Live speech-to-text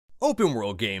Open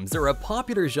world games are a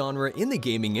popular genre in the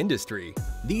gaming industry.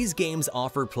 These games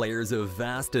offer players a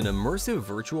vast and immersive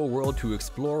virtual world to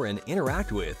explore and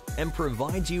interact with, and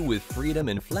provide you with freedom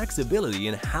and flexibility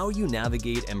in how you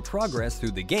navigate and progress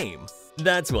through the game.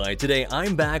 That's why today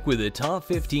I'm back with the top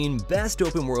 15 best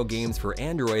open world games for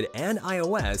Android and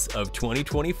iOS of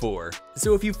 2024.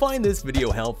 So if you find this video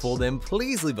helpful, then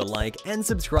please leave a like and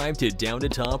subscribe to Down to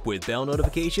Top with bell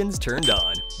notifications turned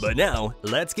on. But now,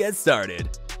 let's get started.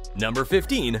 Number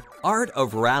 15. Art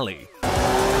of Rally.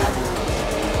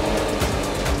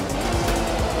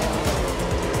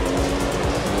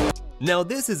 Now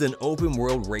this is an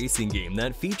open-world racing game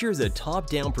that features a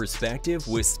top-down perspective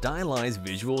with stylized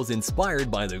visuals inspired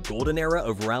by the golden era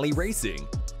of rally racing.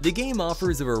 The game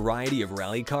offers a variety of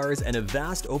rally cars and a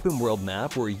vast open-world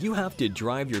map where you have to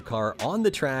drive your car on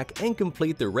the track and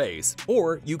complete the race,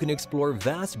 or you can explore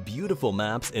vast, beautiful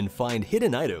maps and find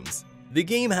hidden items. The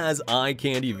game has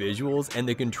eye-candy visuals and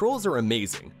the controls are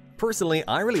amazing. Personally,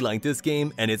 I really like this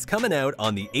game and it's coming out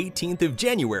on the 18th of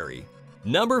January.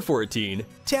 Number 14.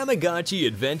 Tamagotchi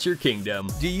Adventure Kingdom.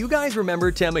 Do you guys remember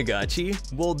Tamagotchi?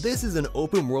 Well, this is an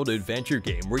open-world adventure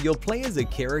game where you'll play as a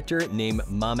character named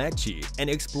Mamechi and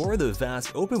explore the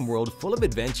vast open world full of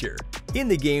adventure. In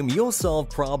the game, you'll solve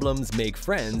problems, make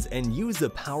friends, and use the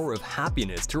power of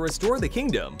happiness to restore the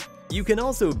kingdom. You can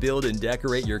also build and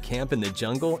decorate your camp in the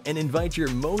jungle and invite your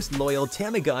most loyal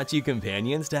Tamagotchi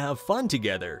companions to have fun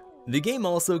together. The game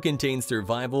also contains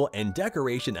survival and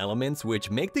decoration elements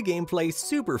which make the gameplay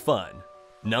super fun.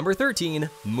 Number 13.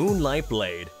 Moonlight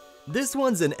Blade. This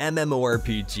one's an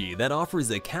MMORPG that offers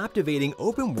a captivating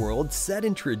open world set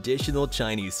in traditional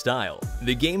Chinese style.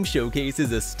 The game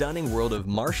showcases a stunning world of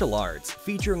martial arts,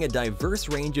 featuring a diverse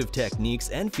range of techniques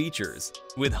and features.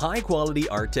 With high-quality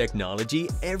art technology,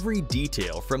 every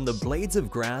detail from the blades of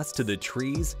grass to the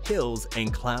trees, hills,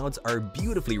 and clouds are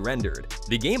beautifully rendered.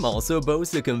 The game also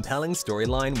boasts a compelling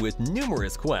storyline with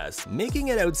numerous quests, making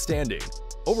it outstanding.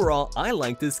 Overall, I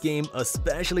like this game,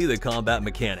 especially the combat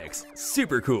mechanics.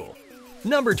 Super cool.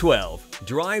 Number 12.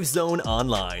 Drive Zone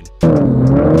Online.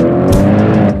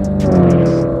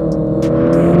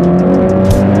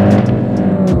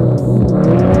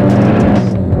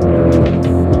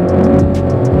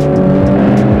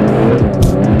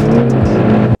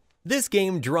 This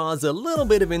game draws a little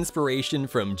bit of inspiration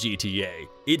from GTA.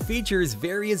 It features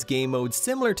various game modes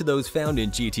similar to those found in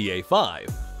GTA 5.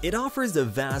 It offers a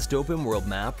vast open-world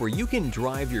map where you can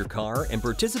drive your car and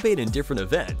participate in different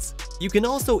events. You can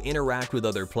also interact with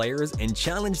other players and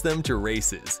challenge them to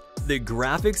races. The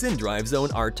graphics in Drive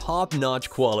Zone are top-notch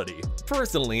quality.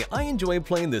 Personally, I enjoy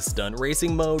playing the stunt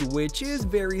racing mode, which is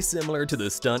very similar to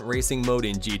the stunt racing mode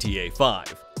in GTA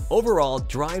 5. Overall,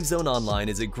 Drive Zone Online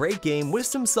is a great game with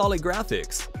some solid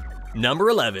graphics. Number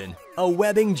 11. A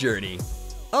Webbing Journey.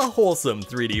 A wholesome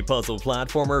 3D puzzle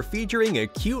platformer featuring a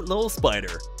cute little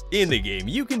spider. In the game,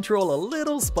 you control a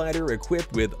little spider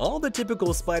equipped with all the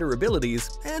typical spider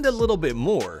abilities and a little bit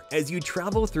more as you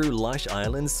travel through lush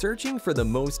islands searching for the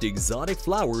most exotic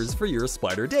flowers for your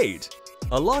spider date.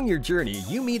 Along your journey,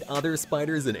 you meet other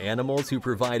spiders and animals who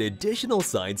provide additional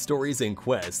side stories and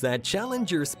quests that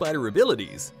challenge your spider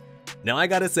abilities. Now I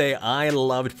gotta say, I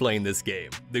loved playing this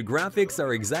game. The graphics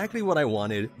are exactly what I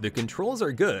wanted, the controls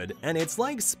are good, and it's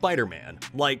like Spider-Man.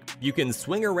 Like, you can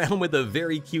swing around with a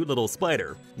very cute little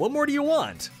spider. What more do you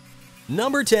want?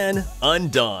 Number 10.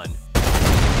 Undawn.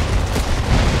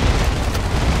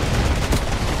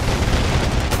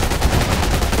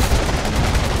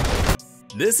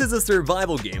 This is a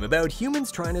survival game about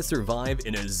humans trying to survive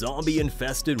in a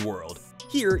zombie-infested world.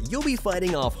 Here, you'll be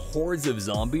fighting off hordes of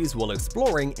zombies while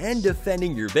exploring and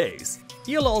defending your base.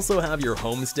 You'll also have your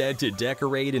homestead to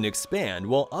decorate and expand,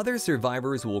 while other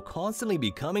survivors will constantly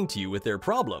be coming to you with their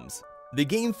problems. The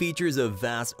game features a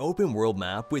vast open-world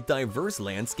map with diverse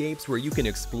landscapes where you can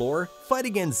explore, fight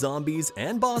against zombies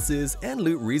and bosses, and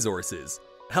loot resources.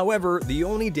 However, the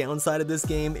only downside of this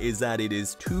game is that it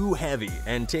is too heavy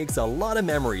and takes a lot of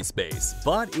memory space,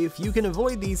 but if you can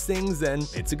avoid these things, then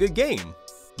it's a good game.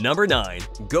 Number 9.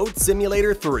 Goat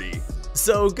Simulator 3.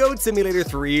 So Goat Simulator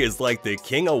 3 is like the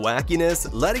king of wackiness,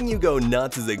 letting you go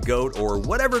nuts as a goat or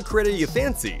whatever critter you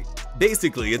fancy.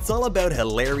 Basically, it's all about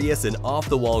hilarious and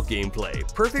off-the-wall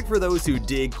gameplay, perfect for those who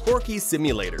dig quirky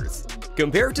simulators.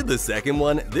 Compared to the second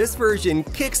one, this version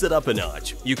kicks it up a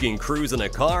notch. You can cruise in a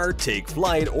car, take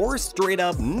flight, or straight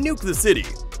up nuke the city.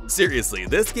 Seriously,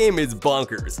 this game is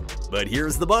bonkers. But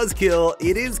here's the buzzkill,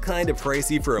 it is kinda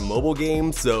pricey for a mobile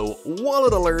game, so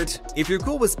wallet alert, if you're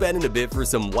cool with spending a bit for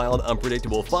some wild,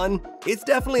 unpredictable fun, it's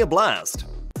definitely a blast.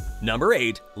 Number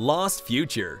 8. Lost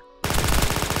Future.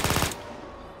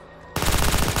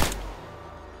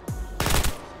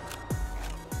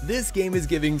 This game is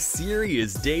giving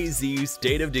serious DayZ,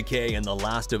 State of Decay, and The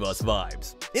Last of Us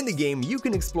vibes. In the game, you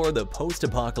can explore the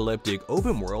post-apocalyptic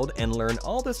open world and learn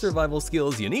all the survival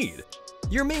skills you need.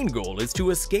 Your main goal is to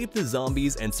escape the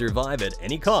zombies and survive at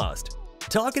any cost.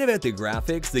 Talking about the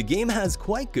graphics, the game has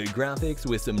quite good graphics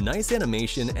with some nice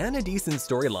animation and a decent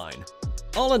storyline.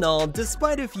 All in all,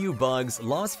 despite a few bugs,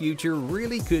 Lost Future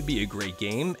really could be a great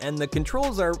game, and the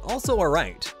controls are also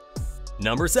alright.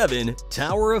 Number 7.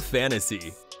 Tower of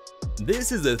Fantasy.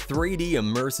 This is a 3D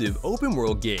immersive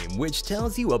open-world game which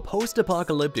tells you a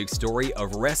post-apocalyptic story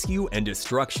of rescue and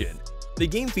destruction. The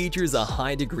game features a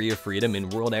high degree of freedom in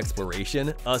world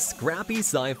exploration, a scrappy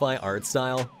sci-fi art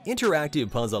style,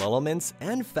 interactive puzzle elements,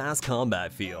 and fast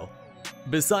combat feel.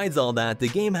 Besides all that, the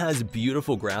game has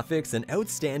beautiful graphics and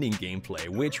outstanding gameplay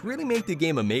which really make the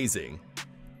game amazing.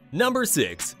 Number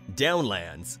 6.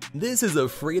 Downlands. This is a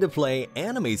free-to-play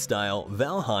anime-style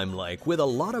Valheim-like with a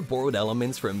lot of borrowed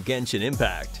elements from Genshin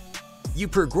Impact. You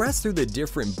progress through the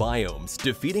different biomes,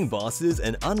 defeating bosses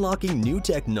and unlocking new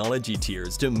technology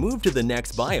tiers to move to the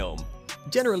next biome.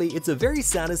 Generally, it's a very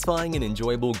satisfying and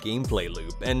enjoyable gameplay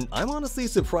loop, and I'm honestly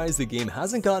surprised the game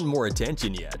hasn't gotten more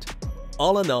attention yet.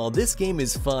 All in all, this game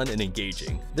is fun and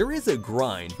engaging. There is a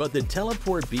grind, but the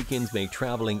teleport beacons make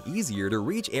traveling easier to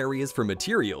reach areas for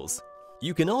materials.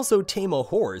 You can also tame a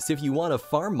horse if you want to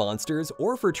farm monsters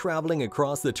or for traveling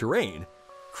across the terrain.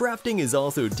 Crafting is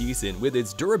also decent with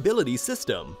its durability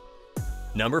system.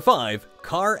 Number 5.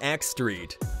 Carx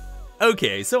Street.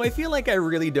 Okay, so I feel like I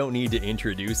really don't need to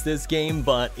introduce this game,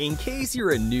 but in case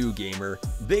you're a new gamer,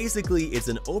 basically it's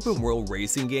an open-world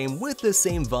racing game with the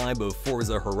same vibe of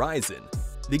Forza Horizon.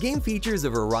 The game features a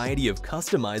variety of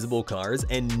customizable cars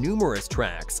and numerous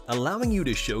tracks, allowing you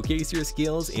to showcase your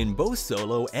skills in both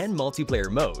solo and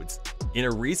multiplayer modes. In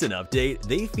a recent update,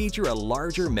 they feature a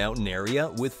larger mountain area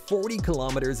with 40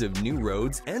 kilometers of new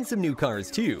roads and some new cars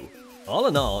too. All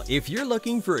in all, if you're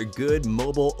looking for a good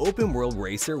mobile open-world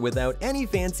racer without any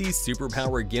fancy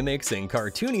superpower gimmicks and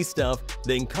cartoony stuff,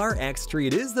 then Carx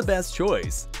Street is the best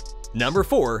choice. Number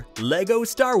 4. LEGO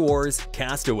Star Wars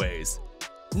Casteways.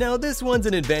 Now this one's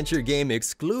an adventure game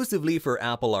exclusively for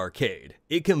Apple Arcade.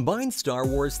 It combines Star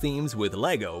Wars themes with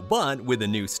LEGO, but with a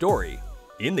new story.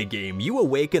 In the game, you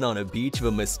awaken on a beach of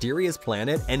a mysterious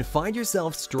planet and find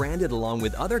yourself stranded along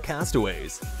with other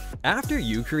castaways. After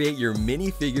you create your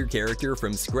minifigure character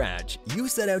from scratch, you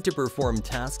set out to perform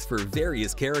tasks for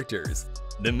various characters.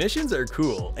 The missions are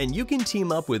cool, and you can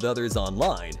team up with others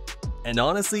online. And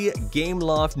honestly,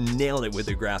 Gameloft nailed it with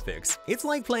the graphics. It's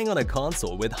like playing on a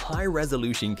console with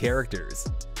high-resolution characters.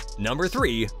 Number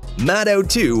 3. Mad Out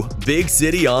 2 Big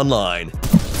City Online.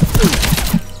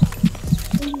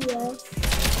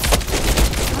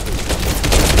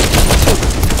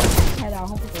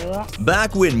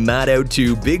 Back when Mad Out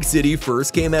 2 Big City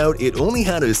first came out, it only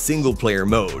had a single-player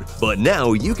mode, but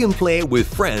now you can play it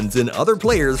with friends and other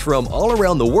players from all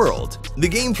around the world. The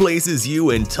game places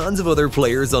you and tons of other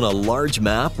players on a large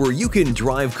map where you can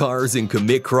drive cars and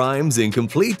commit crimes and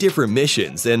complete different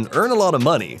missions and earn a lot of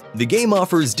money. The game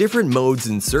offers different modes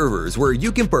and servers where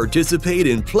you can participate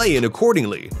and play in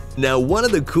accordingly. Now, one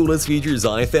of the coolest features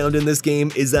I found in this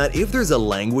game is that if there's a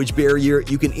language barrier,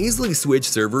 you can easily switch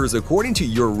servers according to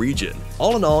your region.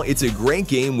 All in all, it's a great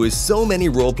game with so many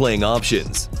role-playing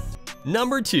options.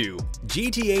 Number 2.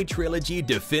 GTA Trilogy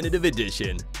Definitive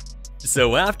Edition.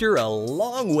 So after a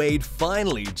long wait,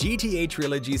 finally GTA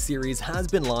Trilogy series has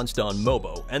been launched on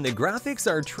Mobo, and the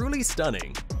graphics are truly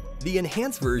stunning. The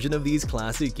enhanced version of these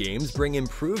classic games bring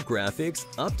improved graphics,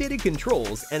 updated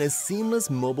controls, and a seamless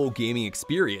mobile gaming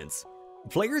experience.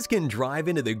 Players can drive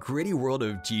into the gritty world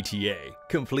of GTA,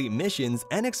 complete missions,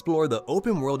 and explore the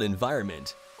open-world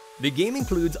environment. The game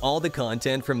includes all the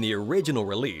content from the original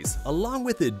release, along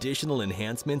with additional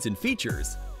enhancements and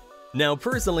features. Now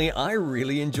personally, I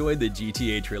really enjoyed the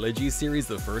GTA Trilogy series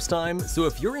the first time, so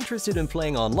if you're interested in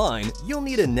playing online, you'll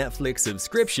need a Netflix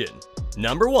subscription.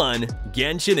 Number 1.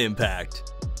 Genshin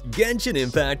Impact. Genshin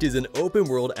Impact is an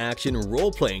open-world action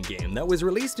role-playing game that was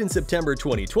released in September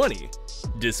 2020.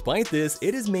 Despite this,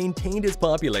 it has maintained its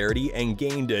popularity and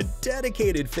gained a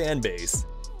dedicated fan base.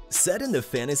 Set in the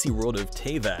fantasy world of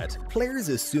Teyvat, players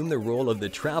assume the role of the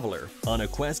Traveler on a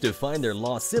quest to find their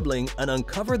lost sibling and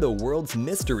uncover the world's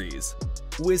mysteries.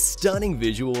 With stunning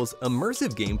visuals,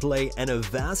 immersive gameplay, and a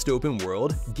vast open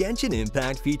world, Genshin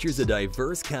Impact features a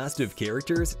diverse cast of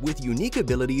characters with unique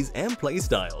abilities and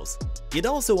playstyles. It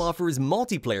also offers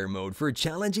multiplayer mode for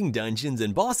challenging dungeons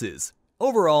and bosses.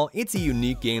 Overall, it's a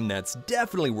unique game that's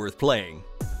definitely worth playing.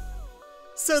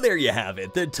 So there you have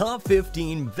it, the top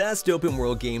 15 best open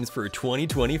world games for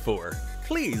 2024.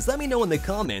 Please let me know in the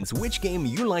comments which game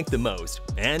you like the most,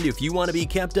 and if you want to be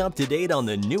kept up to date on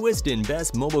the newest and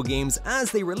best mobile games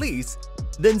as they release,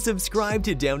 then subscribe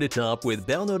to Down to Top with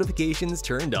bell notifications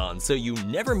turned on so you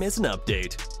never miss an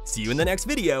update. See you in the next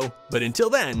video, but until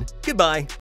then, goodbye!